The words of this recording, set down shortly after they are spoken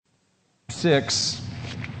6.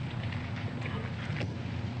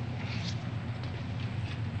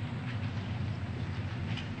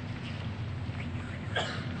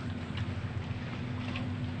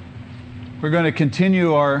 We're going to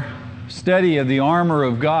continue our study of the armor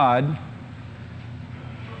of God.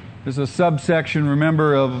 There's a subsection,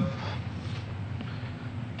 remember, of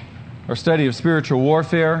our study of spiritual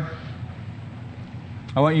warfare.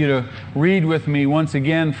 I want you to read with me once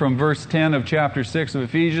again from verse 10 of chapter 6 of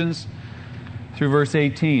Ephesians through verse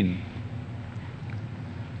 18.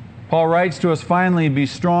 Paul writes to us, "Finally, be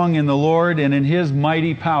strong in the Lord and in His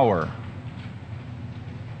mighty power.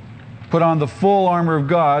 Put on the full armor of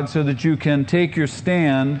God so that you can take your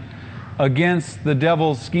stand against the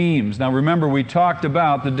devil's schemes." Now remember, we talked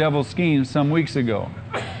about the devil's schemes some weeks ago.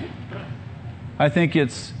 I think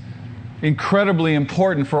it's incredibly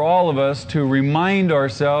important for all of us to remind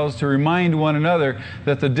ourselves, to remind one another,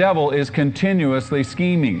 that the devil is continuously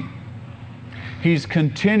scheming. He's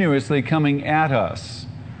continuously coming at us.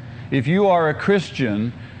 If you are a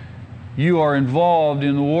Christian, you are involved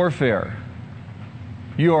in warfare.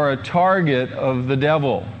 You are a target of the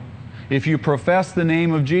devil. If you profess the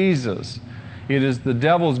name of Jesus, it is the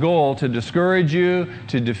devil's goal to discourage you,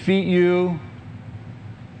 to defeat you.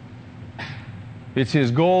 It's his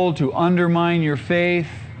goal to undermine your faith.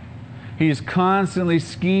 He is constantly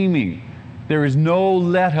scheming. There is no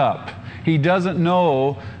let up. He doesn't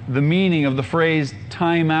know the meaning of the phrase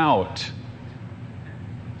time out.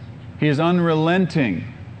 He is unrelenting.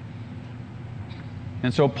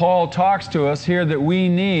 And so Paul talks to us here that we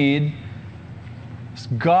need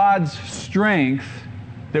God's strength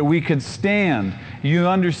that we could stand. You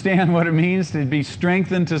understand what it means to be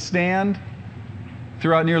strengthened to stand?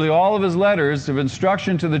 Throughout nearly all of his letters of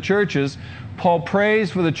instruction to the churches, Paul prays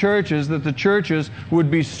for the churches that the churches would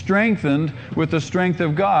be strengthened with the strength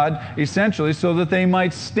of God, essentially so that they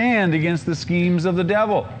might stand against the schemes of the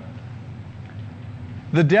devil.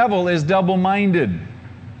 The devil is double-minded.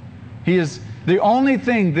 The only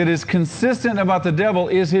thing that is consistent about the devil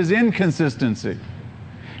is his inconsistency.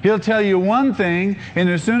 He'll tell you one thing, and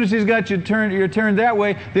as soon as he's got you turned that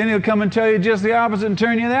way, then he'll come and tell you just the opposite and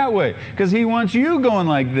turn you that way, because he wants you going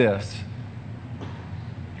like this.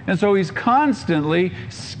 And so he's constantly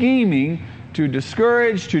scheming to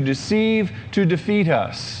discourage, to deceive, to defeat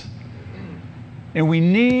us. And we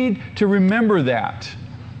need to remember that.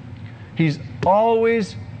 He's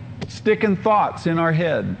always sticking thoughts in our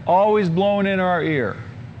head, always blowing in our ear,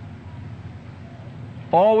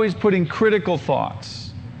 always putting critical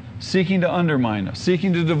thoughts, seeking to undermine us,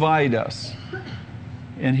 seeking to divide us.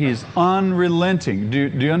 And he is unrelenting. Do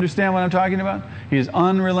you understand what I'm talking about? He is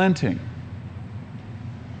unrelenting.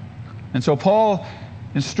 And so Paul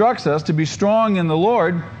instructs us to be strong in the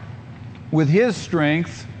Lord with His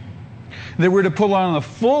strength, that we're to put on the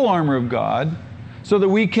full armor of God so that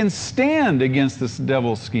we can stand against this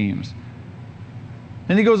devil's schemes.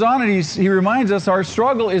 And he goes on and he reminds us our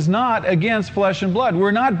struggle is not against flesh and blood.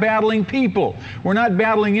 We're not battling people. We're not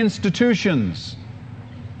battling institutions.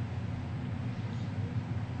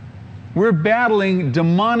 We're battling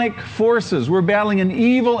demonic forces. We're battling an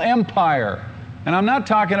evil empire. And I'm not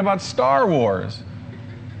talking about Star Wars.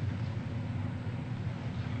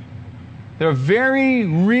 There are very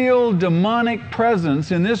real demonic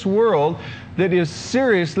presence in this world that is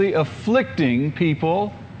seriously afflicting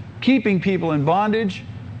people, keeping people in bondage,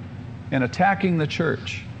 and attacking the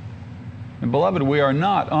church. And beloved, we are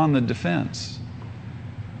not on the defense.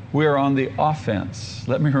 We are on the offense.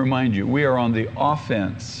 Let me remind you, we are on the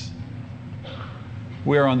offense.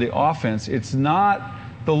 We are on the offense. It's not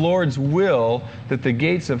the Lord's will that the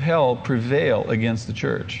gates of hell prevail against the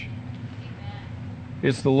church.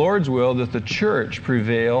 It's the Lord's will that the church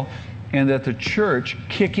prevail and that the church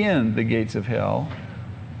kick in the gates of hell.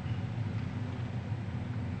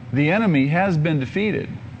 The enemy has been defeated.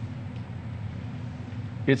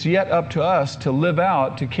 It's yet up to us to live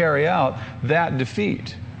out, to carry out that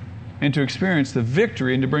defeat and to experience the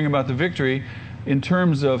victory and to bring about the victory in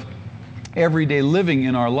terms of everyday living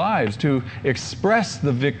in our lives, to express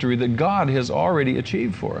the victory that God has already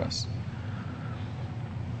achieved for us.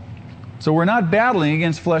 So we're not battling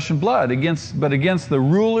against flesh and blood, but against the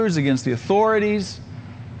rulers, against the authorities,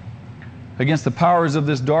 against the powers of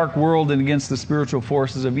this dark world, and against the spiritual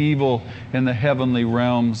forces of evil in the heavenly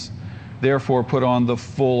realms. Therefore, put on the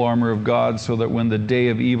full armor of God so that when the day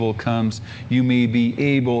of evil comes, you may be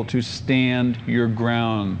able to stand your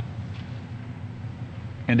ground.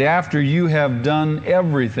 And after you have done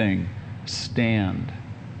everything, stand.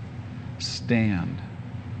 Stand.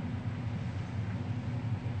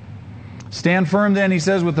 Stand firm then, he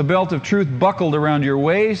says, with the belt of truth buckled around your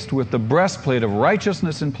waist, with the breastplate of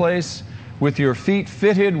righteousness in place, with your feet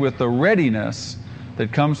fitted with the readiness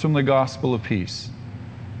that comes from the gospel of peace.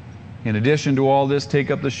 In addition to all this, take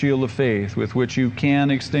up the shield of faith, with which you can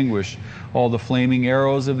extinguish all the flaming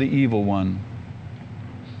arrows of the evil one.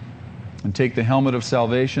 And take the helmet of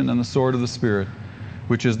salvation and the sword of the Spirit,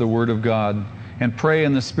 which is the Word of God, and pray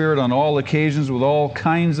in the Spirit on all occasions with all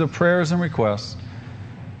kinds of prayers and requests.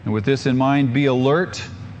 And with this in mind, be alert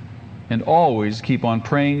and always keep on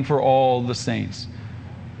praying for all the saints.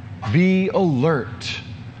 Be alert.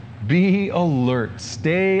 Be alert.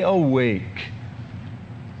 Stay awake.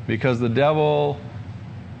 Because the devil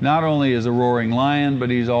not only is a roaring lion, but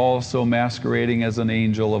he's also masquerading as an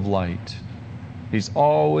angel of light. He's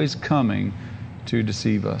always coming to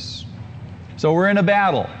deceive us. So we're in a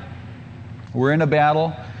battle. We're in a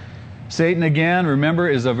battle. Satan, again, remember,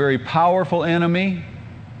 is a very powerful enemy.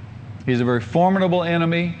 He's a very formidable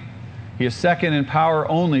enemy. He is second in power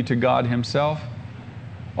only to God Himself.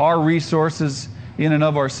 Our resources in and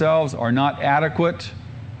of ourselves are not adequate.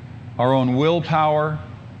 Our own willpower,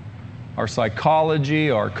 our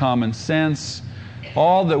psychology, our common sense,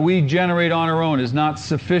 all that we generate on our own is not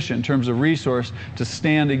sufficient in terms of resource to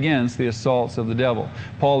stand against the assaults of the devil.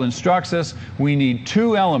 Paul instructs us we need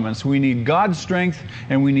two elements. We need God's strength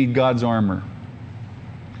and we need God's armor.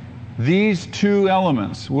 These two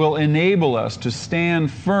elements will enable us to stand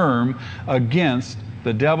firm against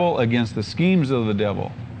the devil, against the schemes of the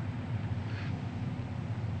devil.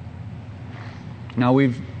 Now,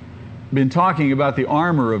 we've been talking about the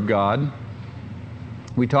armor of God.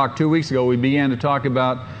 We talked 2 weeks ago, we began to talk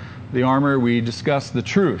about the armor. We discussed the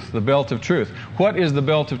truth, the belt of truth. What is the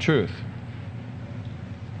belt of truth?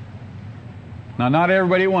 Now, not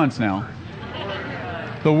everybody at once now.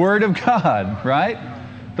 The Word of God, right?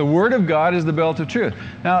 The Word of God is the belt of truth.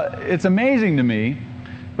 Now, it's amazing to me,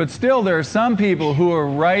 but still there are some people who are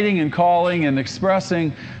writing and calling and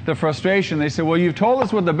expressing the frustration. They say, well, you've told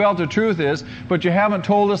us what the belt of truth is, but you haven't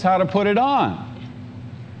told us how to put it on.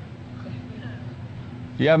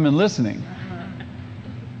 You haven't been listening.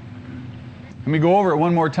 Let me go over it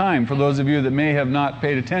one more time for those of you that may have not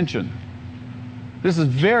paid attention. This is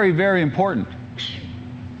very, very important.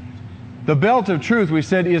 The belt of truth, we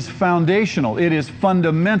said, is foundational. It is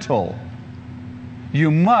fundamental.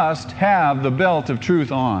 You must have the belt of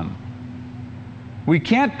truth on. We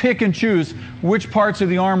can't pick and choose which parts of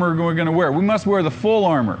the armor we're going to wear. We must wear the full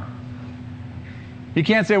armor. You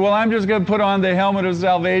can't say, well, I'm just going to put on the helmet of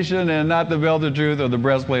salvation and not the belt of truth or the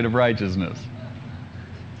breastplate of righteousness.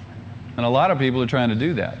 And a lot of people are trying to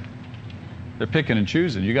do that. They're picking and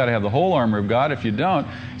choosing. You got to have the whole armor of God. If you don't,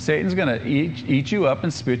 Satan's going to eat you up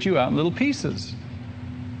and spit you out in little pieces.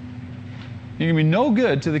 You're going to be no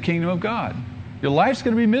good to the kingdom of God. Your life's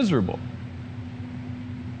going to be miserable.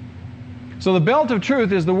 So the belt of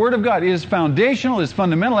truth is the Word of God. It is foundational, it is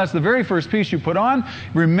fundamental. That's the very first piece you put on.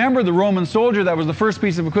 Remember the Roman soldier, that was the first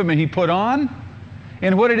piece of equipment he put on.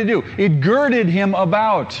 And what did it do? It girded him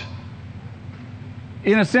about.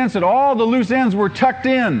 In a sense that all the loose ends were tucked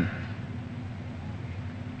in.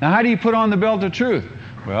 Now how do you put on the belt of truth?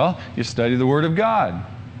 Well, you study the Word of God.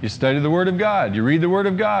 You study the Word of God. You read the Word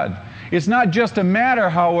of God. It's not just a matter,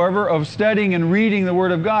 however, of studying and reading the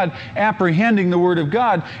Word of God, apprehending the Word of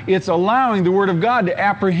God. It's allowing the Word of God to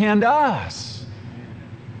apprehend us.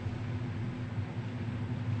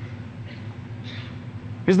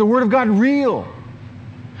 Is the Word of God real?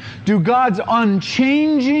 Do God's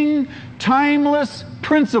unchanging, timeless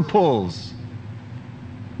principles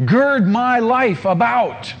gird my life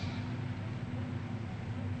about?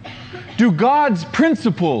 Do God's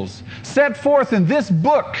principles set forth in this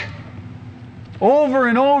book over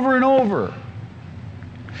and over and over,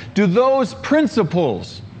 do those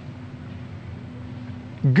principles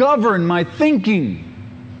govern my thinking,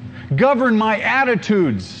 govern my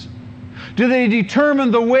attitudes? Do they determine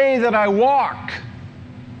the way that I walk?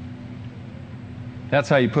 That's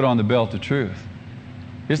how you put on the belt of truth.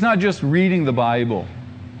 It's not just reading the Bible.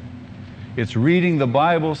 It's reading the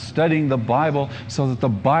Bible, studying the Bible, so that the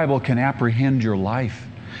Bible can apprehend your life,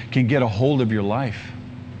 can get a hold of your life.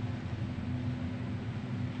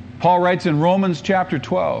 Paul writes in Romans chapter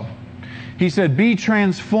 12, he said, be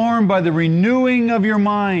transformed by the renewing of your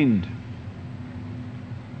mind.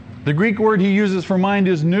 The Greek word he uses for mind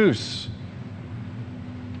is nous,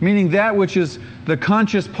 meaning that which is the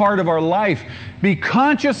conscious part of our life. Be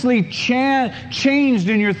consciously changed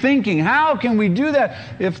in your thinking. How can we do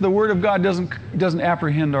that if the Word of God doesn't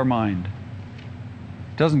apprehend our mind?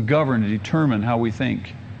 Doesn't govern and determine how we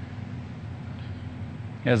think.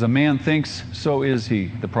 As a man thinks, so is he,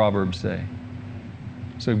 the Proverbs say.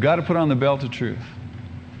 So we've got to put on the belt of truth.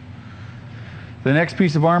 The next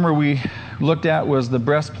piece of armor we looked at was the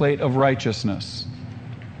breastplate of righteousness.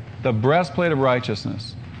 The breastplate of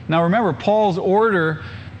righteousness. Now remember, Paul's order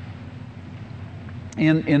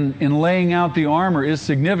in laying out the armor is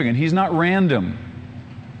significant. He's not random.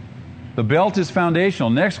 The belt is foundational.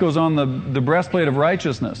 Next goes on the breastplate of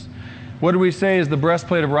righteousness. What do we say is the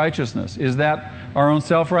breastplate of righteousness? Is that our own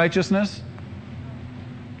self-righteousness?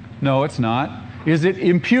 No, it's not. Is it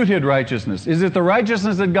imputed righteousness? Is it the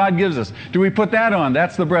righteousness that God gives us? Do we put that on?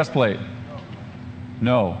 That's the breastplate.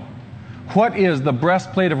 No. What is the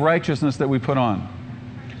breastplate of righteousness that we put on?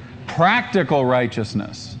 Practical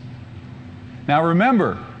righteousness. Now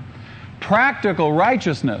remember, practical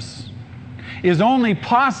righteousness is only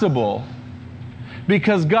possible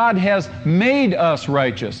because God has made us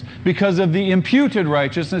righteous, because of the imputed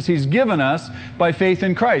righteousness He's given us by faith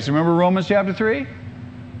in Christ. Remember Romans chapter 3,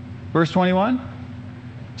 verse 21?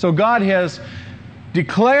 So God has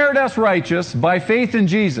declared us righteous by faith in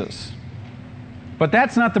Jesus. But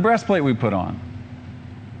that's not the breastplate we put on.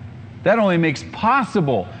 That only makes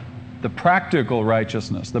possible the practical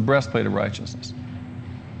righteousness, the breastplate of righteousness.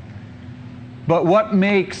 But what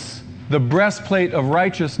makes the breastplate of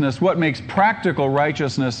righteousness, what makes practical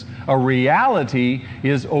righteousness a reality,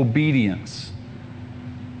 is obedience.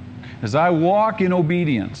 As I walk in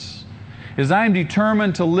obedience, as I am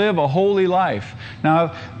determined to live a holy life.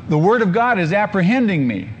 Now, the Word of God is apprehending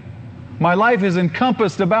me. My life is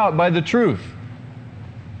encompassed about by the truth.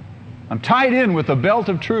 I'm tied in with the belt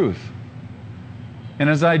of truth. And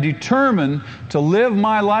as I determine to live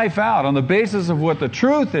my life out on the basis of what the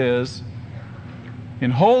truth is, in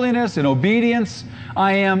holiness, in obedience,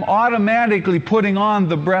 I am automatically putting on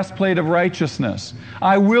the breastplate of righteousness.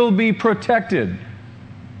 I will be protected.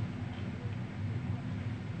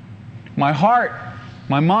 My heart,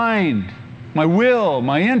 my mind, my will,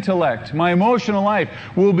 my intellect, my emotional life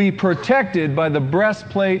will be protected by the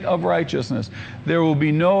breastplate of righteousness. There will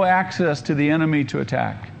be no access to the enemy to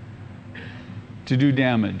attack, to do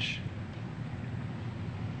damage.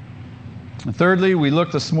 And thirdly, we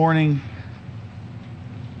looked this morning,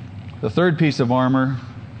 the third piece of armor,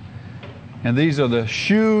 and these are the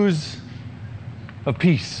shoes of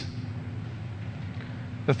peace.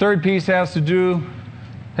 The third piece has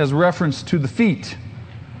reference to the feet,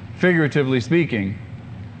 figuratively speaking.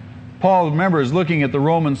 Paul, remember, is looking at the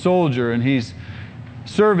Roman soldier, and he's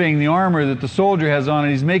surveying the armor that the soldier has on,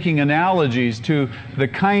 and he's making analogies to the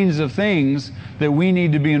kinds of things that we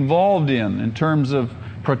need to be involved in terms of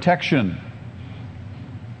protection.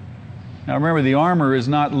 Now remember, the armor is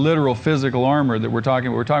not literal physical armor that we're talking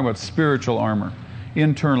about. We're talking about spiritual armor,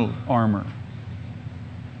 internal armor.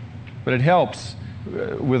 But it helps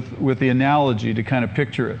with the analogy to kind of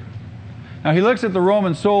picture it. Now he looks at the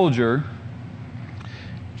Roman soldier,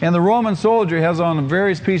 and the Roman soldier has on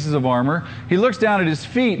various pieces of armor. He looks down at his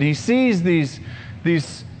feet, and he sees these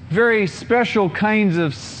very special kinds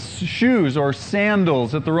of shoes or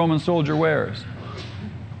sandals that the Roman soldier wears.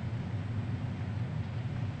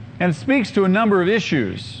 And it speaks to a number of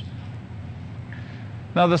issues.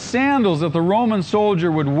 Now the sandals that the Roman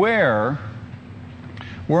soldier would wear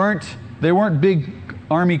weren't big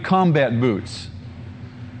army combat boots.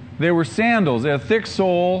 They were sandals. They had a thick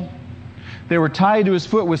sole. They were tied to his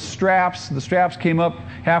foot with straps. The straps came up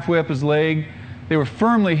halfway up his leg. They were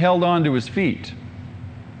firmly held onto his feet.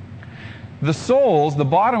 The soles, the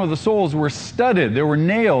bottom of the soles, were studded. There were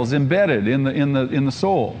nails embedded in the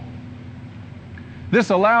sole. This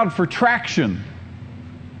allowed for traction.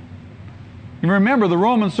 You remember, the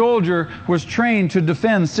Roman soldier was trained to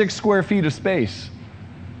defend 6 square feet of space.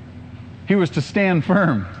 He was to stand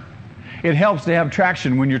firm. It helps to have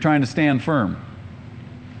traction when you're trying to stand firm.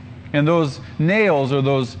 And those nails or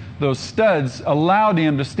those studs allowed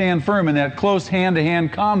him to stand firm in that close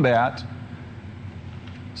hand-to-hand combat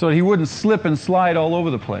so that he wouldn't slip and slide all over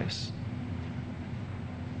the place.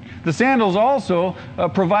 The sandals also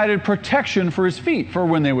provided protection for his feet, for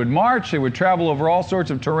when they would march, they would travel over all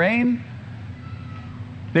sorts of terrain.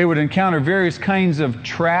 They would encounter various kinds of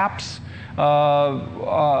traps,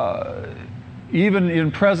 even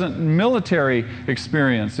in present military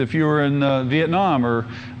experience. If you were in Vietnam or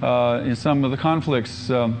in some of the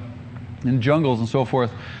conflicts in jungles and so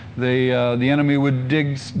forth, the enemy would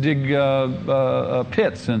dig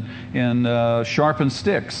pits and sharpen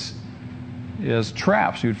sticks as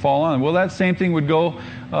traps. You'd fall on them. Well, that same thing would go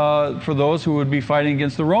for those who would be fighting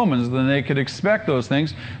against the Romans. Then they could expect those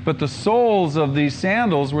things. But the soles of these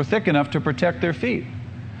sandals were thick enough to protect their feet.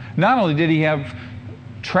 Not only did he have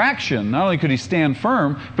traction, not only could he stand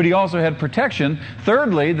firm, but he also had protection.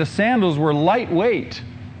 Thirdly, the sandals were lightweight,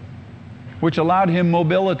 which allowed him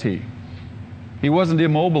mobility. He wasn't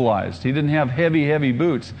immobilized. He didn't have heavy, heavy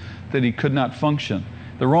boots. that he could not function.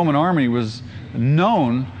 The Roman army was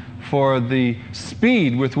known for the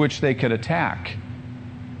speed with which they could attack.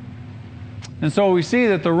 And so we see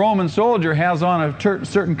that the Roman soldier has on a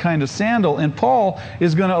certain kind of sandal, and Paul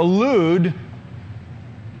is going to allude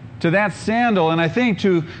to that sandal, and I think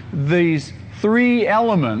to these three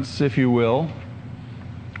elements, if you will,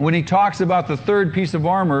 when he talks about the third piece of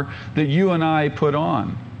armor that you and I put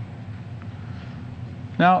on.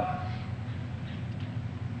 Now,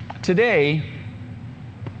 today,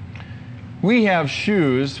 we have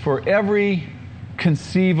shoes for every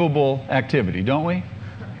conceivable activity, don't we?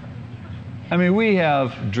 I mean, we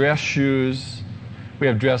have dress shoes, we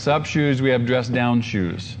have dress-up shoes, we have dress-down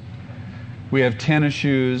shoes. We have tennis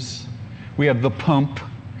shoes, we have the pump,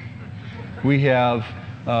 we have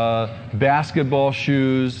basketball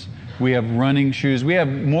shoes, we have running shoes. We have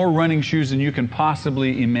more running shoes than you can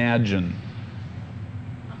possibly imagine.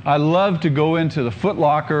 I love to go into the Foot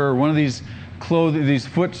Locker or one of these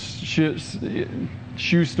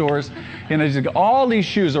shoe stores, and I just got all these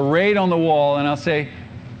shoes arrayed on the wall, and I'll say,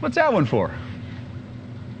 "What's that one for?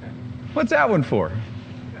 What's that one for?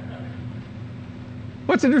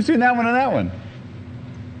 What's the difference between that one and that one?"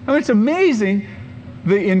 I mean, it's amazing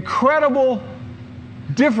the incredible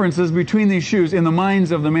differences between these shoes in the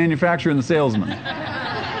minds of the manufacturer and the salesman.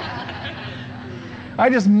 I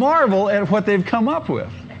just marvel at what they've come up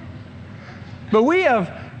with. But we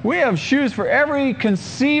have shoes for every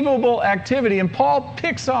conceivable activity, and Paul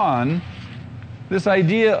picks on this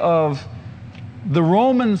idea of the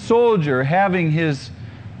Roman soldier having his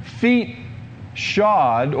feet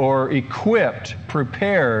shod or equipped,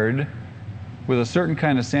 prepared with a certain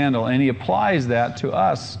kind of sandal, and he applies that to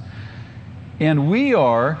us. And we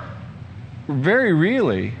are very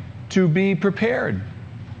really to be prepared.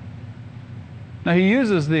 Now he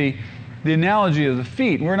uses the analogy of the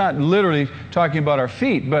feet. We're not literally talking about our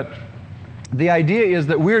feet, but the idea is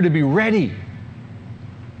that we're to be ready.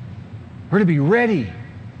 We're to be ready.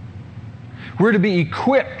 We're to be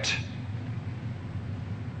equipped.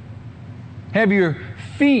 Have your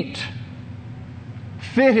feet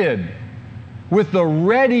fitted with the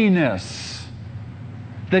readiness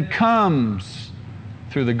that comes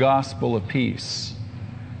through the gospel of peace.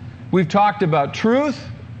 We've talked about truth.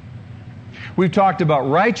 We've talked about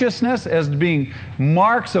righteousness as being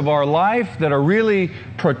marks of our life that are really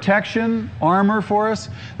protection, armor for us.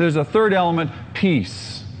 There's a third element,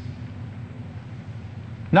 peace.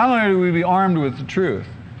 Not only are we to be armed with the truth,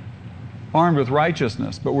 armed with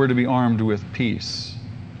righteousness, but we're to be armed with peace.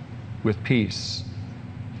 With peace.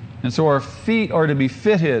 And so our feet are to be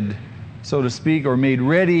fitted, so to speak, or made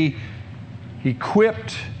ready,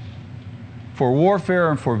 equipped for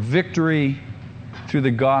warfare and for victory through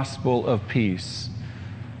the gospel of peace.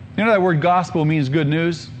 You know that word gospel means good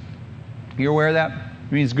news? You're aware of that?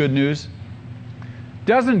 It means good news.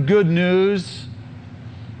 Doesn't good news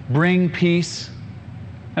bring peace?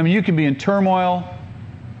 I mean, you can be in turmoil.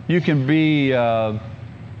 You can be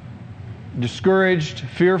discouraged,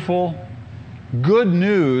 fearful. Good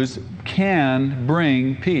news can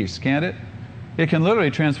bring peace, can't it? It can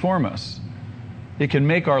literally transform us. It can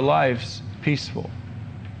make our lives peaceful.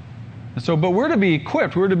 And so, but we're to be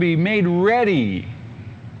equipped. We're to be made ready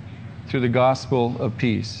through the gospel of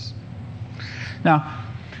peace. Now,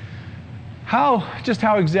 how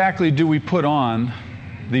exactly do we put on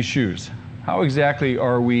these shoes? How exactly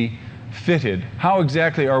are we fitted? How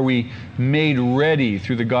exactly are we made ready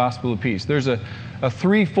through the gospel of peace? There's a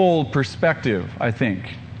threefold perspective, I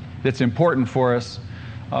think, that's important for us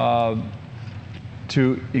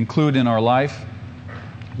to include in our life.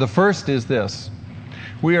 The first is this.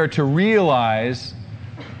 We are to realize,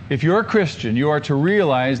 if you're a Christian, you are to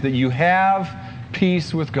realize that you have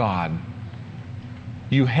peace with God.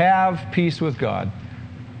 You have peace with God.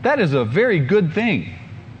 That is a very good thing.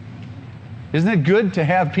 Isn't it good to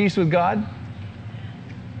have peace with God?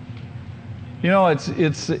 You know,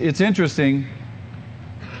 it's interesting.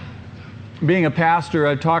 Being a pastor,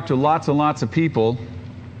 I talk to lots and lots of people,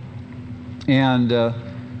 and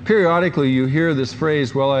periodically you hear this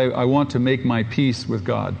phrase, well, I want to make my peace with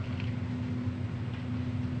God.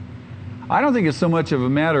 I don't think it's so much of a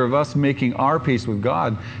matter of us making our peace with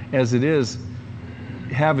God as it is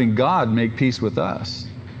having God make peace with us.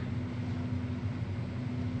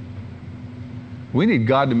 We need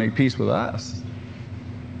God to make peace with us.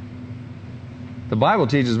 The Bible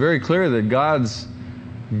teaches very clearly that God's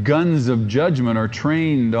guns of judgment are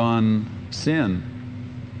trained on sin.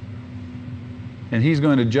 And He's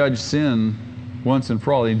going to judge sin once and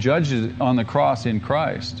for all. He judges it on the cross in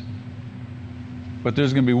Christ. But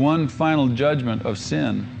there's going to be one final judgment of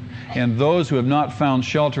sin. And those who have not found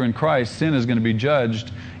shelter in Christ, sin is going to be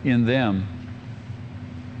judged in them.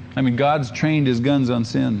 I mean, God's trained His guns on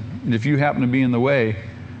sin. And if you happen to be in the way,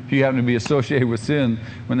 if you happen to be associated with sin,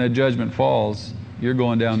 when that judgment falls, you're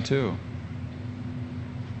going down too.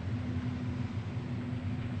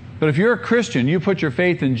 But if you're a Christian, you put your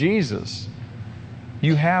faith in Jesus,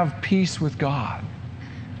 you have peace with God.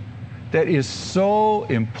 That is so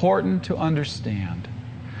important to understand.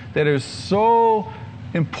 That is so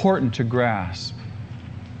important to grasp.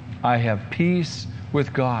 I have peace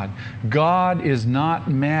with God. God is not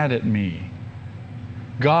mad at me.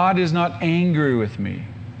 God is not angry with me.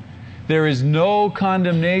 There is no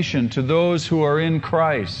condemnation to those who are in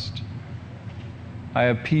Christ. I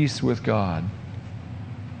have peace with God.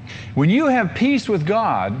 When you have peace with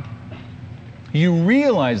God, you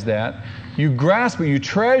realize that, you grasp it, you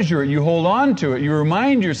treasure it, you hold on to it, you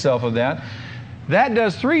remind yourself of that. That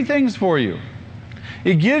does three things for you.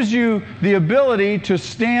 It gives you the ability to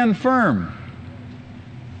stand firm.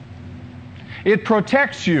 It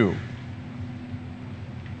protects you.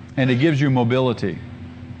 And it gives you mobility.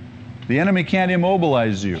 The enemy can't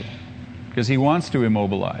immobilize you because he wants to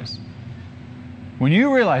immobilize. When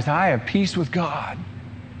you realize, I have peace with God.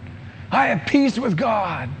 I have peace with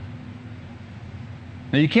God.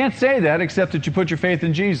 Now, you can't say that except that you put your faith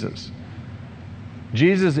in Jesus.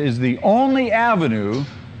 Jesus is the only avenue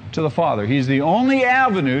to the Father. He's the only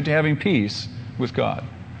avenue to having peace with God.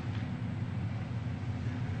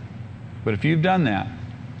 But if you've done that,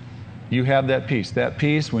 you have that peace. That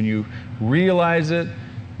peace, when you realize it,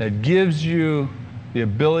 that gives you the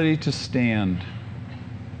ability to stand.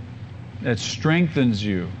 That strengthens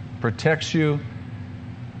you, protects you,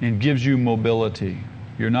 and gives you mobility.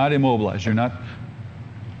 You're not immobilized. You're not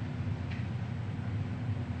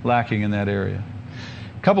lacking in that area.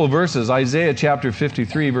 A couple of verses. Isaiah chapter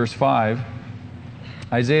 53, verse 5.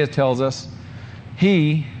 Isaiah tells us,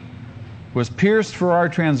 He was pierced for our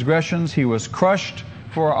transgressions. He was crushed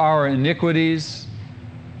for our iniquities.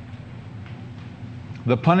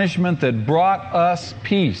 The punishment that brought us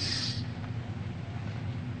peace.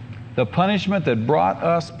 The punishment that brought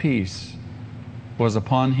us peace was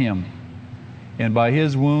upon Him. And by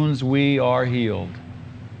His wounds we are healed.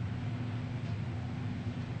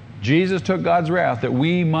 Jesus took God's wrath that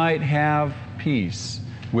we might have peace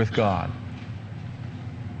with God.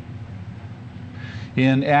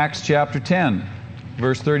 In Acts chapter 10,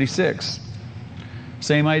 verse 36,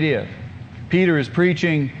 same idea. Peter is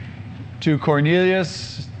preaching to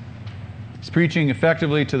Cornelius. He's preaching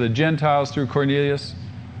effectively to the Gentiles through Cornelius.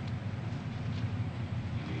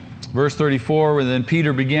 Verse 34, when then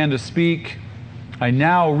Peter began to speak, I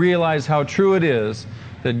now realize how true it is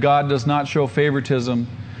that God does not show favoritism,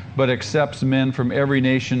 but accepts men from every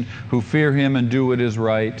nation who fear Him and do what is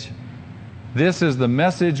right. This is the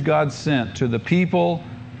message God sent to the people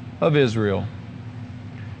of Israel,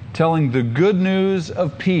 telling the good news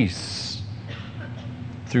of peace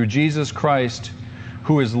through Jesus Christ,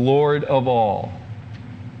 who is Lord of all.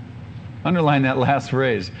 Underline that last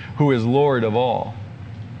phrase, who is Lord of all.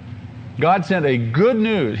 God sent a good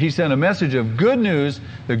news. He sent a message of good news,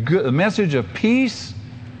 the message of peace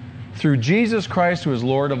through Jesus Christ, who is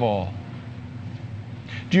Lord of all.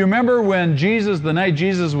 Do you remember when the night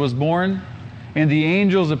Jesus was born, and the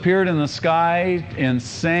angels appeared in the sky and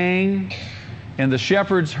sang, and the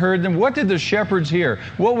shepherds heard them? What did the shepherds hear?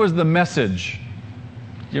 What was the message?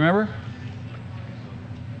 Do you remember?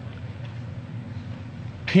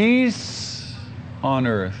 Peace on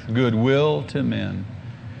earth, goodwill to men.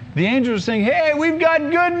 The angels are saying, hey, we've got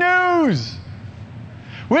good news.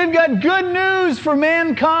 We've got good news for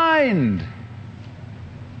mankind.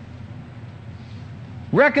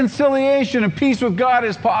 Reconciliation and peace with God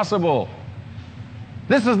is possible.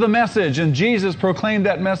 This is the message, and Jesus proclaimed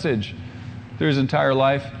that message through His entire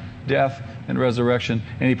life, death, and resurrection,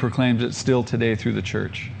 and He proclaims it still today through the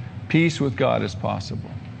church. Peace with God is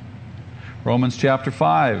possible. Romans chapter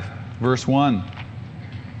 5, verse 1.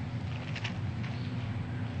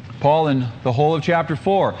 Paul, in the whole of chapter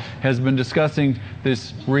 4, has been discussing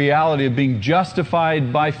this reality of being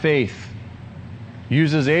justified by faith.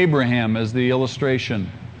 Uses Abraham as the illustration.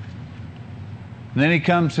 And then he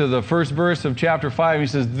comes to the first verse of chapter 5. He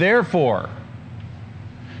says, therefore,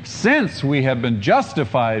 since we have been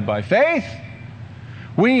justified by faith,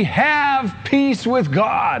 we have peace with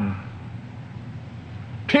God.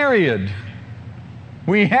 Period.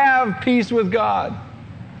 We have peace with God.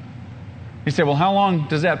 You say, well, how long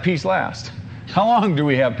does that peace last? How long do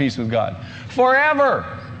we have peace with God?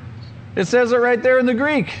 Forever. It says it right there in the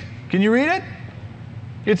Greek. Can you read it?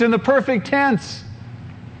 It's in the perfect tense.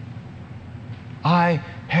 I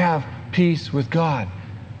have peace with God.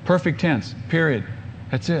 Perfect tense, period.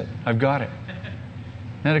 That's it. I've got it.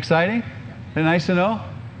 Isn't that exciting? Isn't it nice to know?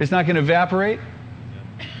 It's not going to evaporate.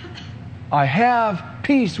 I have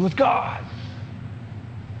peace with God.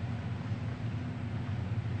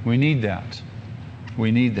 We need that.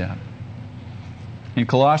 We need that. In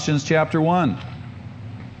Colossians chapter 1,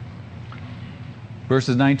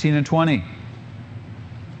 verses 19 and 20,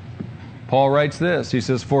 Paul writes this. He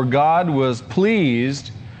says, "For God was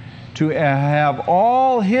pleased to have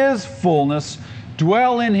all His fullness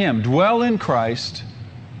dwell in Him," dwell in Christ,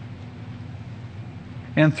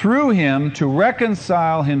 "and through Him to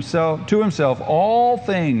reconcile to Himself all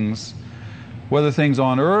things, whether things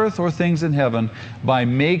on earth or things in heaven, by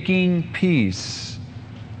making peace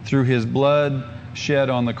through His blood shed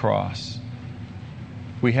on the cross."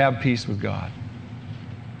 We have peace with God.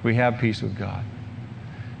 We have peace with God.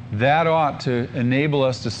 That ought to enable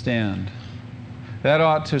us to stand. That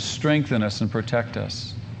ought to strengthen us and protect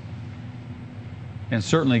us. And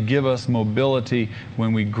certainly give us mobility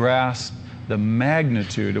when we grasp the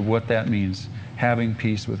magnitude of what that means, having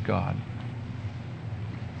peace with God.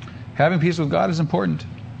 Having peace with God is important.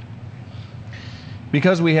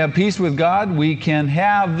 Because we have peace with God, we can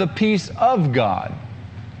have the peace of God.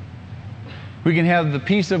 We can have the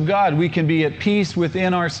peace of God. We can be at peace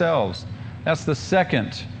within ourselves. That's the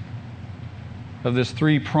second of this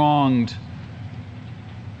three-pronged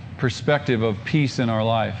perspective of peace in our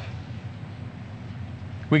life.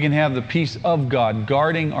 We can have the peace of God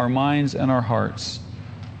guarding our minds and our hearts.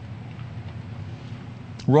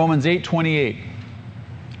 Romans 8:28,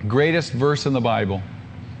 greatest verse in the Bible,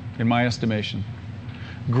 in my estimation.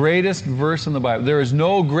 Greatest verse in the Bible. There is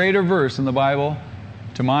no greater verse in the Bible,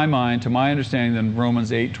 to my mind, to my understanding, than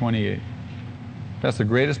Romans 8:28. That's the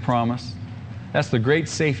greatest promise. That's the great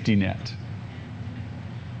safety net.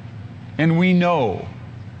 And we know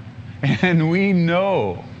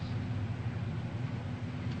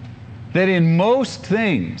that in most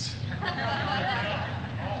things,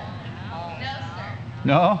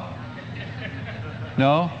 no?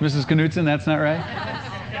 No? Mrs. Knutson, that's not right?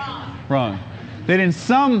 Wrong. That in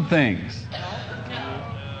some things,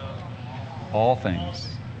 all things,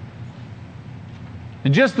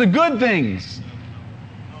 and just the good things,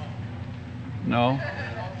 no,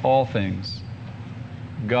 all things,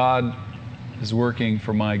 God is working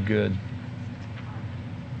for my good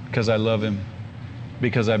because I love Him,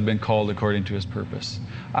 because I've been called according to His purpose.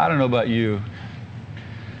 I don't know about you,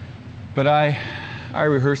 but I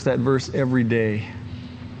rehearse that verse every day.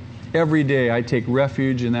 Every day I take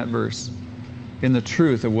refuge in that verse, in the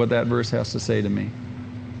truth of what that verse has to say to me.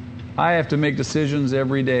 I have to make decisions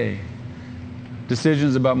every day.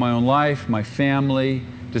 Decisions about my own life, my family,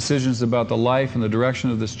 decisions about the life and the direction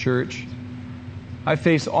of this church. I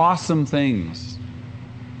face awesome things.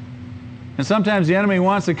 And sometimes the enemy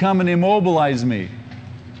wants to come and immobilize me.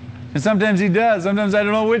 And sometimes he does. Sometimes I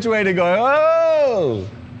don't know which way to go. Oh!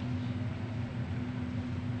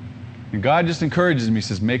 And God just encourages me,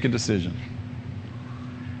 says, make a decision.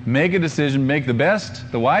 Make a decision, make the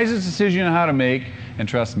best, the wisest decision you know how to make, and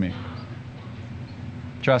trust me.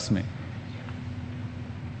 Trust me.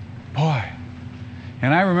 Boy.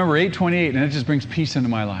 And I remember 8:28, and it just brings peace into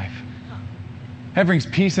my life. That brings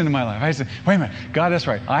peace into my life. I say, wait a minute, God, that's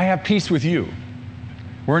right. I have peace with you.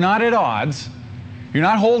 We're not at odds. You're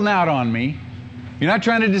not holding out on me. You're not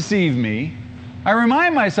trying to deceive me. I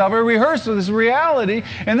remind myself, I rehearse this reality,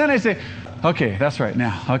 and then I say, okay, that's right.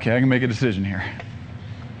 Now, okay, I can make a decision here.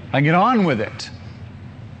 I can get on with it.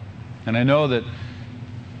 And I know that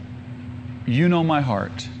you know my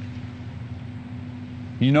heart.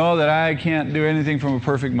 You know that I can't do anything from a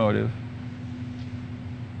perfect motive.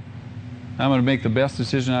 I'm going to make the best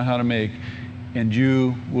decision on how to make, and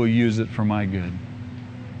you will use it for my good.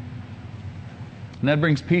 And that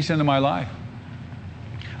brings peace into my life.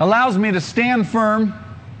 Allows me to stand firm,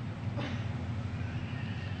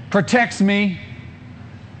 protects me.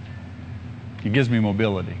 It gives me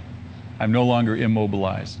mobility. I'm no longer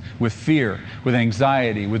immobilized with fear, with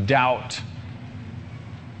anxiety, with doubt.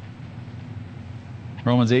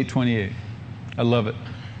 Romans 8:28. I love it.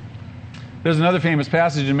 There's another famous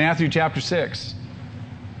passage in Matthew chapter 6.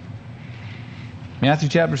 Matthew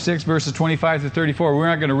chapter 6, verses 25 to 34. We're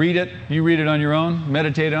not going to read it. You read it on your own.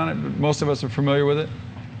 Meditate on it. But most of us are familiar with it.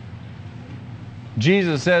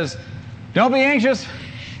 Jesus says, don't be anxious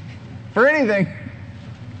for anything.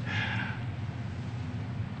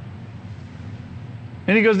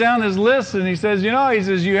 And he goes down this list and he says, you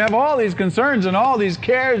have all these concerns and all these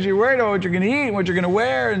cares. You're worried about what you're going to eat and what you're going to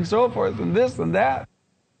wear and so forth and this and that.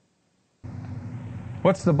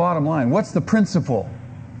 What's the bottom line? What's the principle?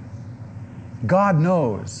 God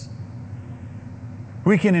knows.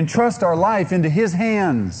 We can entrust our life into His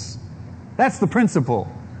hands. That's the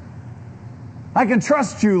principle. I can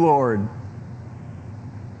trust You, Lord.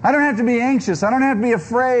 I don't have to be anxious. I don't have to be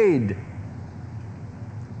afraid.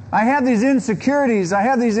 I have these insecurities. I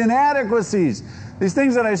have these inadequacies, these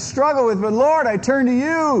things that I struggle with. But Lord, I turn to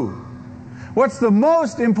You. What's the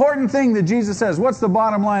most important thing that Jesus says? What's the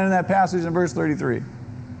bottom line in that passage in verse 33?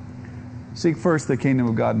 Seek first the kingdom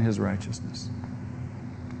of God and His righteousness.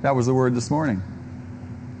 That was the word this morning.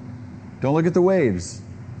 Don't look at the waves.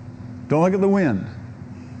 Don't look at the wind.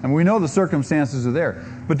 I mean, we know the circumstances are there,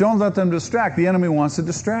 but don't let them distract. The enemy wants to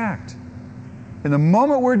distract. And the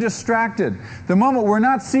moment we're distracted, the moment we're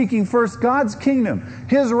not seeking first God's kingdom,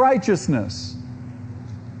 His righteousness,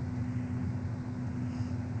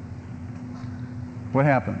 what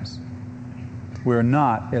happens? We're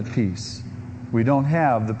not at peace. We don't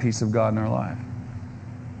have the peace of God in our life.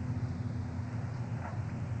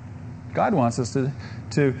 God wants us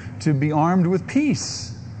to be armed with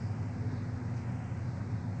peace.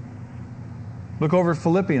 Look over at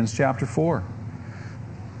Philippians chapter 4.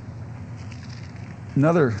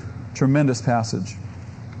 Another tremendous passage.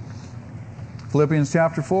 Philippians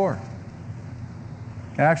chapter 4.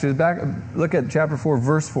 Actually, look at chapter 4,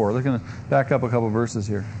 verse 4. Look at back up a couple verses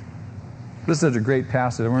here. This is such a great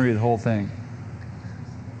passage. I'm going to read the whole thing.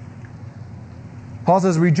 Paul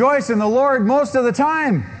says, rejoice in the Lord most of the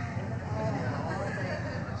time.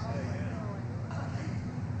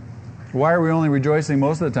 Why are we only rejoicing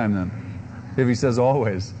most of the time then? If he says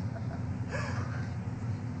always.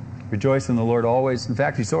 Rejoice in the Lord always. In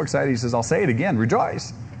fact, he's so excited, he says, I'll say it again.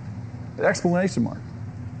 Rejoice. Exclamation mark.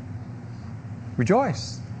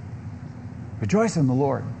 Rejoice. Rejoice in the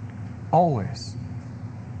Lord always.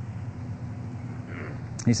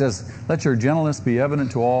 He says, let your gentleness be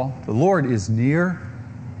evident to all. The Lord is near.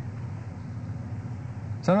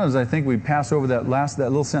 Sometimes I think we pass over that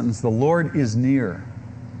little sentence. The Lord is near.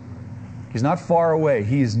 He's not far away.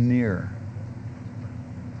 He is near.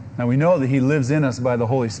 Now we know that He lives in us by the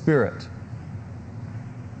Holy Spirit.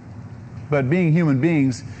 But being human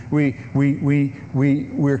beings,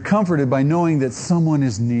 we're comforted by knowing that someone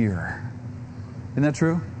is near. Isn't that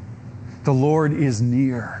true? The Lord is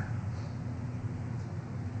near.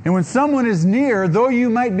 And when someone is near, though you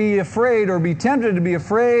might be afraid or be tempted to be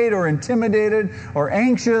afraid or intimidated or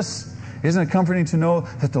anxious, isn't it comforting to know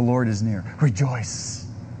that the Lord is near? Rejoice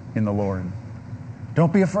in the Lord.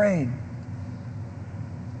 Don't be afraid.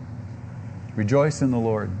 Rejoice in the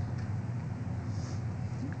Lord.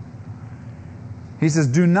 He says,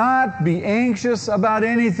 do not be anxious about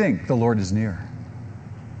anything. The Lord is near.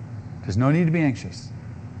 There's no need to be anxious.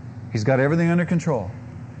 He's got everything under control.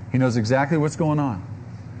 He knows exactly what's going on.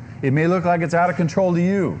 It may look like it's out of control to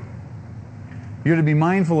you. You're to be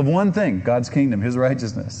mindful of one thing, God's kingdom, His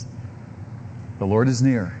righteousness. The Lord is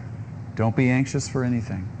near. Don't be anxious for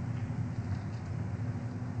anything.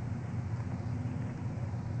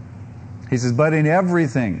 He says, but in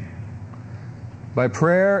everything, by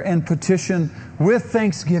prayer and petition, with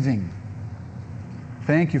thanksgiving.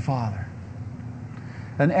 Thank You, Father.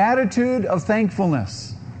 An attitude of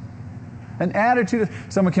thankfulness. An attitude.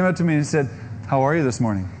 Someone came up to me and said, how are you this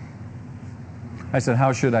morning? I said,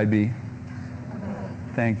 how should I be?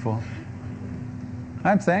 Thankful.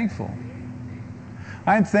 I'm thankful.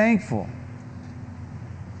 I'm thankful.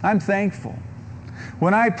 I'm thankful.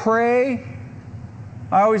 When I pray,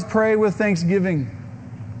 I always pray with thanksgiving.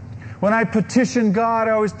 When I petition God,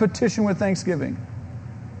 I always petition with thanksgiving.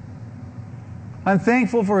 I'm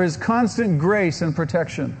thankful for His constant grace and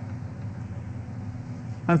protection.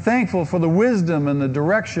 I'm thankful for the wisdom and the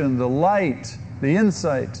direction, the light, the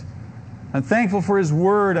insight. I'm thankful for His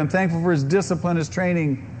Word. I'm thankful for His discipline, His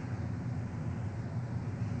training.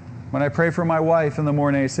 When I pray for my wife in the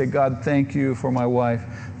morning, I say, God, thank You for my wife.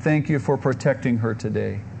 Thank You for protecting her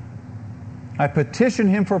today. I petition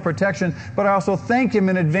Him for protection, but I also thank Him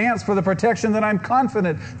in advance for the protection that I'm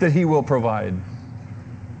confident that He will provide.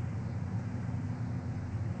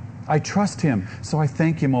 I trust Him, so I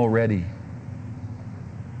thank Him already.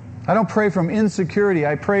 I don't pray from insecurity.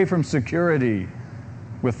 I pray from security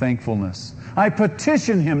with thankfulness. I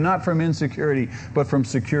petition Him not from insecurity, but from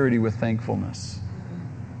security with thankfulness.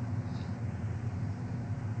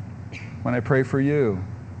 When I pray for you,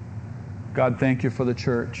 God, thank You for the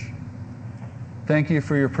church. Thank You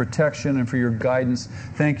for Your protection and for Your guidance.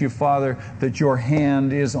 Thank You, Father, that Your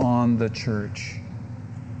hand is on the church.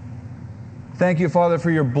 Thank You, Father,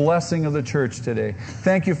 for Your blessing of the church today.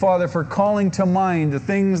 Thank You, Father, for calling to mind the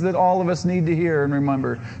things that all of us need to hear and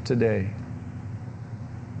remember today.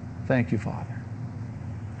 Thank You, Father.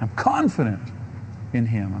 I'm confident in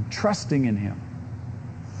Him. I'm trusting in Him.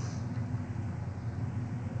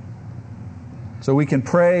 So we can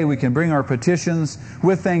pray, we can bring our petitions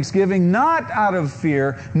with thanksgiving, not out of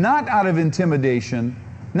fear, not out of intimidation,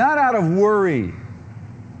 not out of worry.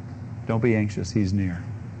 Don't be anxious. He's near.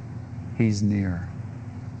 He's near.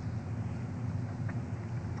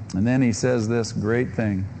 And then he says this great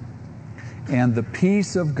thing. And the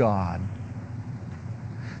peace of God,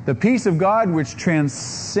 the peace of God which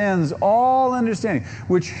transcends all understanding,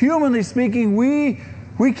 which humanly speaking we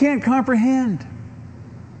can't comprehend.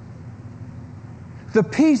 The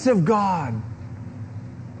peace of God.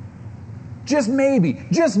 Just maybe,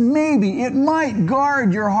 it might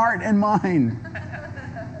guard your heart and mind.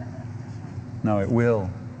 No, it will.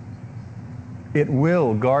 It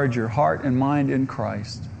will guard your heart and mind in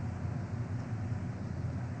Christ.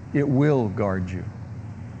 It will guard you.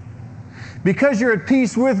 Because you're at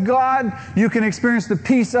peace with God, you can experience the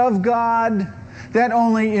peace of God. That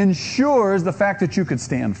only ensures the fact that you could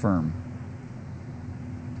stand firm.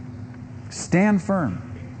 Stand firm.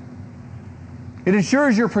 It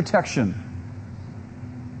ensures your protection.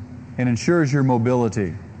 It ensures your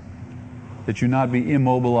mobility. That you not be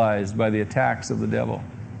immobilized by the attacks of the devil.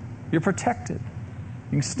 You're protected.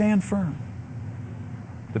 You can stand firm.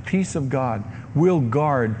 The peace of God will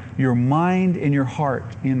guard your mind and your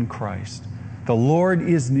heart in Christ. The Lord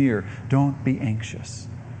is near. Don't be anxious.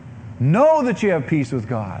 Know that you have peace with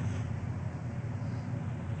God.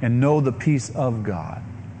 And know the peace of God.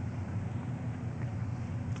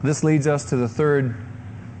 This leads us to the third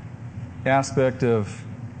aspect of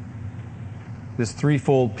this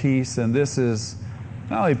threefold peace, and this is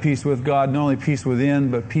not only peace with God, not only peace within,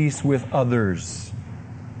 but peace with others.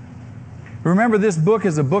 Remember, this book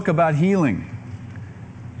is a book about healing.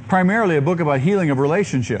 Primarily a book about healing of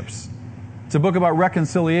relationships. It's a book about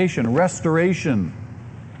reconciliation, restoration.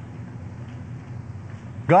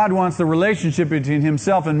 God wants the relationship between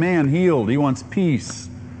Himself and man healed. He wants peace.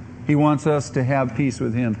 He wants us to have peace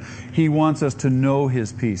with Him. He wants us to know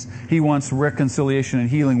His peace. He wants reconciliation and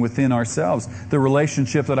healing within ourselves, the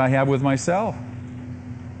relationship that I have with myself.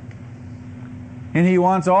 And He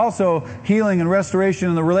wants also healing and restoration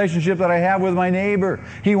in the relationship that I have with my neighbor.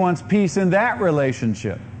 He wants peace in that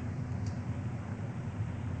relationship.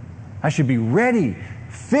 I should be ready,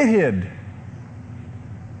 fitted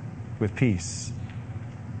with peace.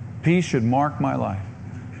 Peace should mark my life.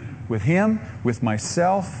 With Him, with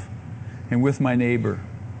myself, and with my neighbor.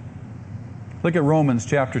 Look at Romans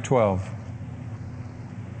chapter 12.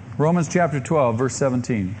 Romans chapter 12, verse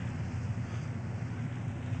 17.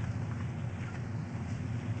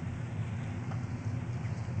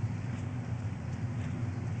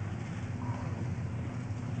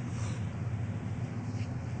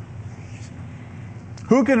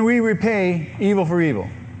 Who can we repay evil for evil?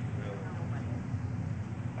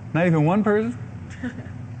 Not even one person?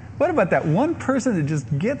 What about that one person that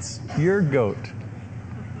just gets your goat?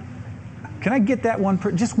 Can I get that one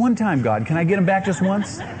person? Just one time, God. Can I get him back just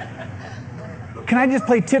once? Can I just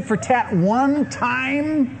play tit for tat one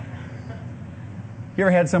time? You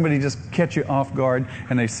ever had somebody just catch you off guard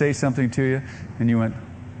and they say something to you and you went,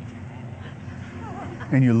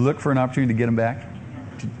 and you look for an opportunity to get them back?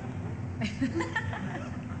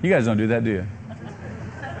 You guys don't do that, do you?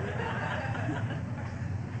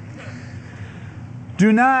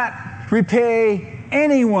 Do not repay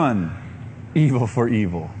anyone evil for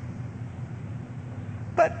evil.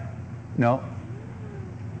 But, no.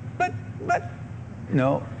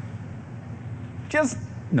 No. Just,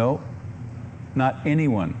 no. Not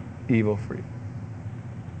anyone evil for evil.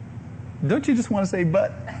 Don't you just want to say,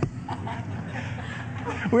 but?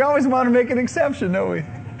 We always want to make an exception, don't we?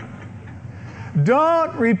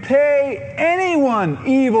 Don't repay anyone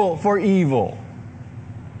evil for evil.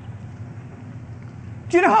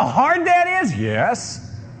 Do you know how hard that is?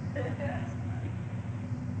 Yes.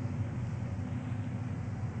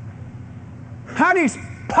 How do you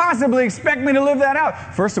possibly expect me to live that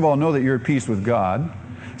out? First of all, know that you're at peace with God.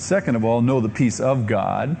 Second of all, know the peace of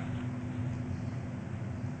God.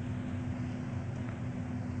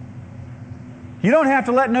 You don't have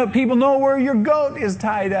to let people know where your goat is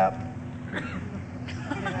tied up.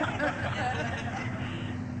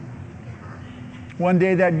 One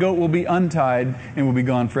day that goat will be untied and will be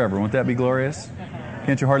gone forever. Won't that be glorious?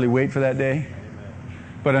 Can't you hardly wait for that day?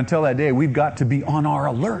 But until that day, we've got to be on our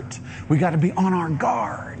alert. We've got to be on our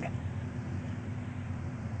guard.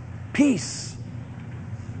 Peace.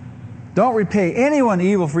 Don't repay anyone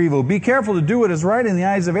evil for evil. Be careful to do what is right in the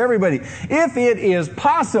eyes of everybody. If it is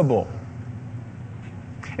possible,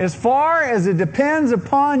 as far as it depends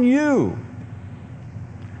upon you,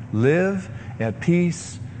 live at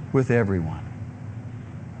peace with everyone.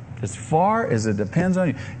 As far as it depends on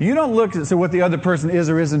you. You don't look to see what the other person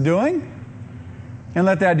is or isn't doing. And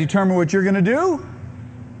let that determine what you're going to do.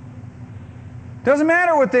 Doesn't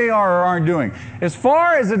matter what they are or aren't doing. As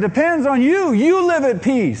far as it depends on you, you live at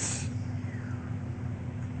peace.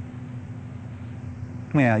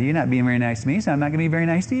 Well, you're not being very nice to me, so I'm not going to be very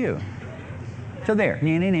nice to you. So there.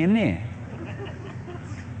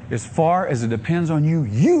 As far as it depends on you,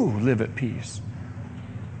 you live at peace.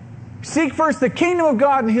 Seek first the kingdom of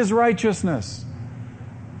God and His righteousness.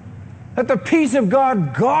 Let the peace of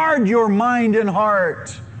God guard your mind and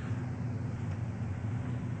heart.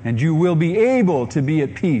 And you will be able to be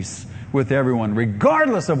at peace with everyone,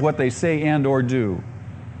 regardless of what they say and or do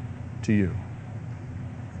to you.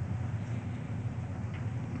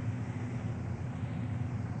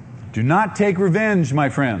 Do not take revenge, my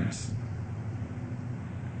friends,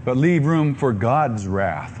 but leave room for God's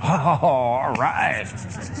wrath. Oh, all right.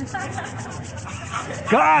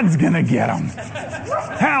 God's going to get them.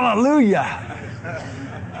 Hallelujah.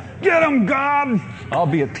 Get them, God. I'll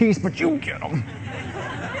be at peace, but you get them.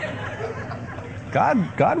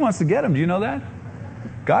 God wants to get them. Do you know that?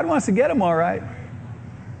 God wants to get them, all right.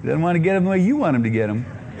 He doesn't want to get them the way you want him to get them.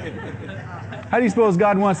 How do you suppose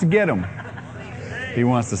God wants to get them? He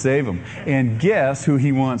wants to save them. And guess who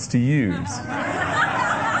He wants to use?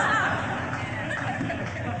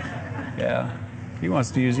 Yeah. He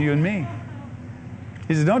wants to use you and me.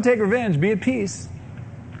 He says, don't take revenge. Be at peace.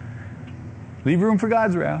 Leave room for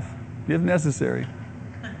God's wrath, if necessary.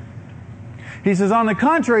 He says, on the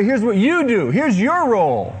contrary, here's what you do. Here's your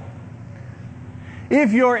role.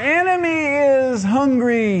 If your enemy is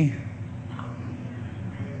hungry,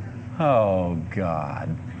 oh,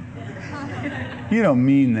 God. You don't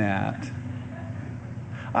mean that.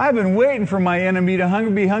 I've been waiting for my enemy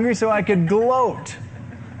to be hungry so I could gloat.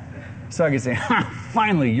 So I could say,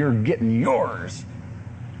 finally, you're getting yours.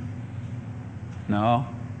 No.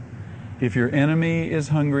 If your enemy is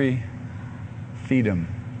hungry, feed him.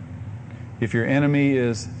 If your enemy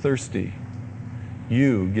is thirsty,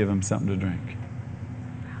 you give him something to drink.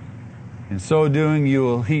 In so doing, you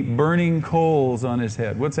will heap burning coals on his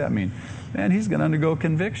head. What's that mean? Man, he's going to undergo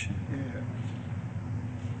conviction.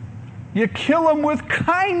 You kill him with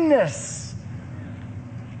kindness.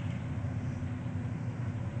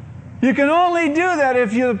 You can only do that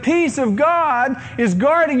if the peace of God is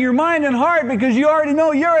guarding your mind and heart, because you already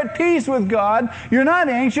know you're at peace with God. You're not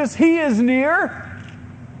anxious. He is near.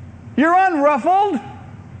 You're unruffled.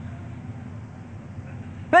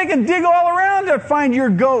 They can dig all around to find your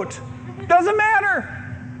goat. Doesn't matter.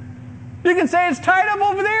 You can say it's tied up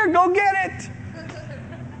over there. Go get it.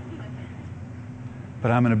 But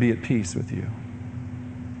I'm going to be at peace with you.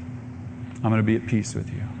 I'm going to be at peace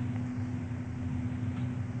with you.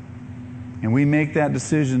 And we make that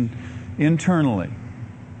decision internally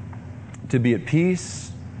to be at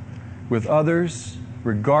peace with others,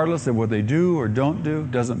 regardless of what they do or don't do.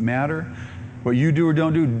 Doesn't matter. What you do or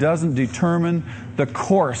don't do doesn't determine the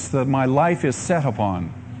course that my life is set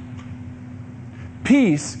upon.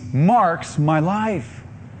 Peace marks my life.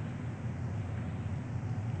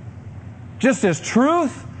 Just as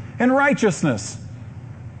truth and righteousness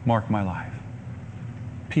mark my life.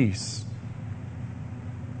 Peace.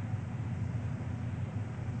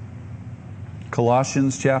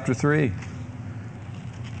 Colossians chapter 3,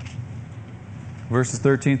 verses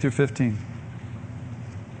 13 through 15.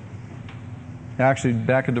 Actually,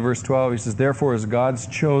 back into verse 12, he says, therefore, as God's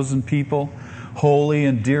chosen people, holy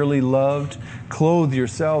and dearly loved, clothe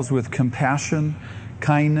yourselves with compassion,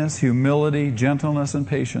 kindness, humility, gentleness, and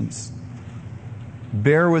patience.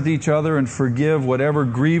 Bear with each other and forgive whatever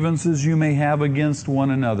grievances you may have against one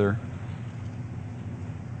another.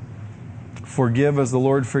 Forgive as the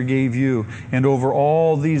Lord forgave you. And over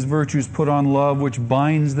all these virtues put on love, which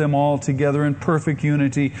binds them all together in perfect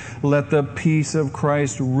unity. Let the peace of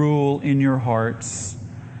Christ rule in your hearts.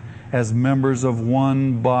 As members of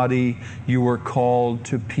one body, you were called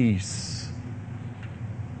to peace.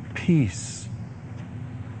 Peace.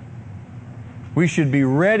 We should be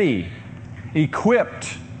ready,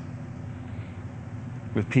 equipped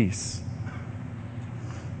with peace.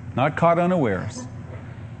 Not caught unawares.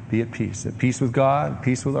 Be at peace. At peace with God, at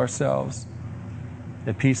peace with ourselves,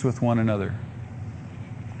 at peace with one another.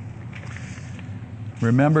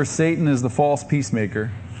 Remember, Satan is the false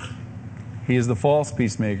peacemaker. He is the false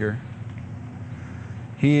peacemaker.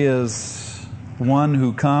 He is one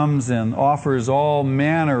who comes and offers all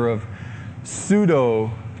manner of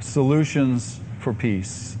pseudo solutions for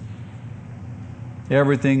peace.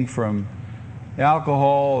 Everything from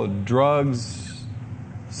alcohol, drugs,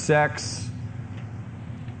 sex,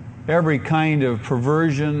 every kind of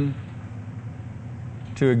perversion,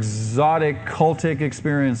 to exotic cultic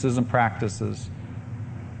experiences and practices.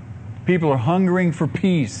 People are hungering for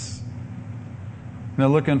peace. And they're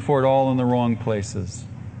looking for it all in the wrong places.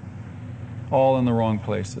 All in the wrong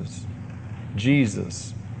places.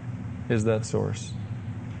 Jesus is that source.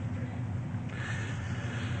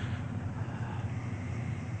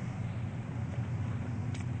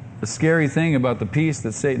 The scary thing about the peace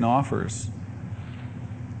that Satan offers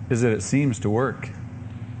is that it seems to work,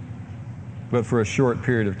 but for a short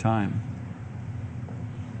period of time.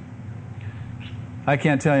 I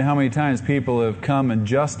can't tell you how many times people have come and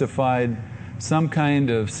justified some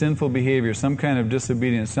kind of sinful behavior, some kind of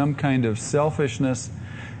disobedience, some kind of selfishness,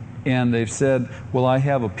 and they've said, well, I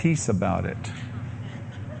have a peace about it.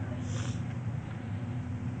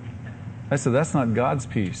 I said, that's not God's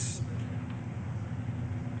peace.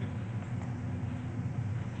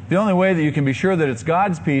 The only way that you can be sure that it's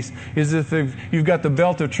God's peace is if you've got the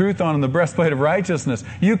belt of truth on and the breastplate of righteousness.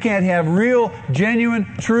 You can't have real, genuine,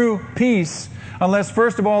 true peace unless,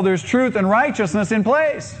 first of all, there's truth and righteousness in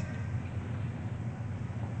place.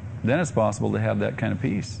 Then it's possible to have that kind of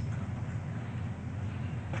peace.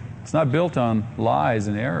 It's not built on lies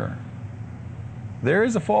and error. There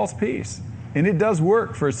is a false peace, and it does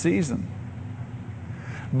work for a season.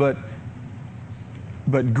 But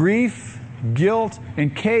grief, guilt,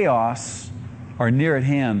 and chaos are near at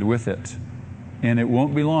hand with it. And it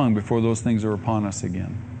won't be long before those things are upon us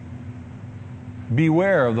again.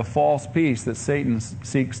 Beware of the false peace that Satan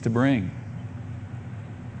seeks to bring.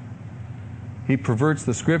 He perverts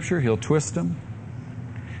the Scripture. He'll twist them.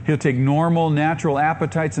 He'll take normal, natural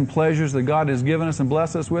appetites and pleasures that God has given us and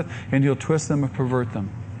blessed us with, and he'll twist them and pervert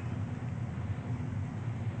them.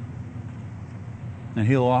 And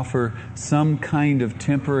he'll offer some kind of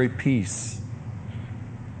temporary peace,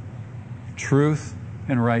 truth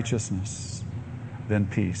and righteousness, then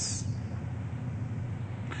peace.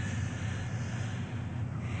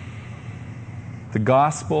 The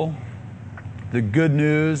gospel, the good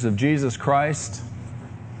news of Jesus Christ,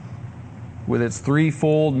 with its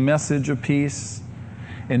threefold message of peace,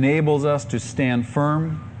 enables us to stand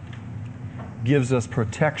firm, gives us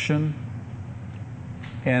protection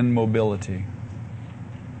and mobility.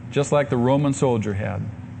 Just like the Roman soldier had,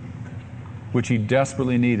 which he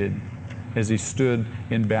desperately needed as he stood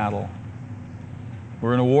in battle.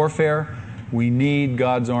 We're in a warfare. We need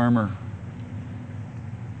God's armor.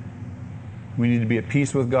 We need to be at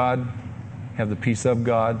peace with God, have the peace of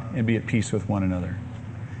God, and be at peace with one another.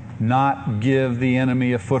 Not give the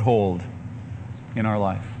enemy a foothold in our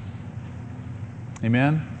life.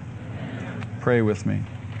 Amen? Pray with me.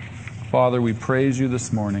 Father, we praise you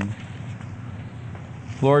this morning.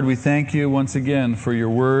 Lord, we thank you once again for your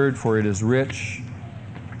word, for it is rich.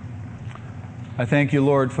 I thank you,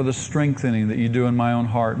 Lord, for the strengthening that you do in my own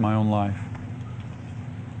heart, my own life.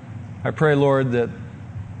 I pray, Lord, that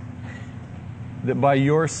by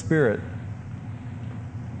your Spirit,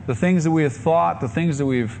 the things that we have thought, the things that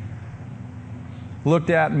we've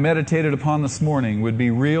looked at and meditated upon this morning would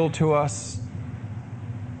be real to us.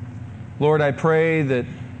 Lord, I pray that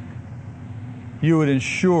you would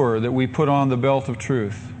ensure that we put on the belt of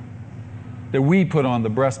truth, that we put on the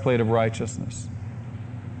breastplate of righteousness,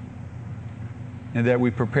 and that we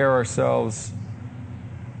prepare ourselves,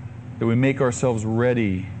 that we make ourselves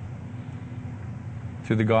ready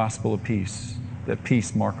through the gospel of peace, that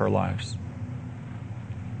peace mark our lives.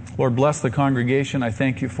 Lord, bless the congregation. I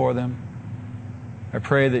thank you for them. I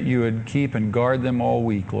pray that you would keep and guard them all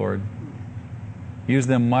week, Lord. Use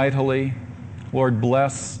them mightily. Lord,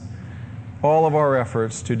 bless all of our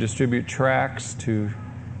efforts to distribute tracts, to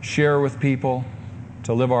share with people,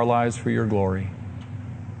 to live our lives for your glory.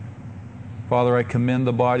 Father, I commend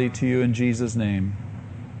the body to you in Jesus' name.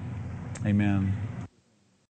 Amen.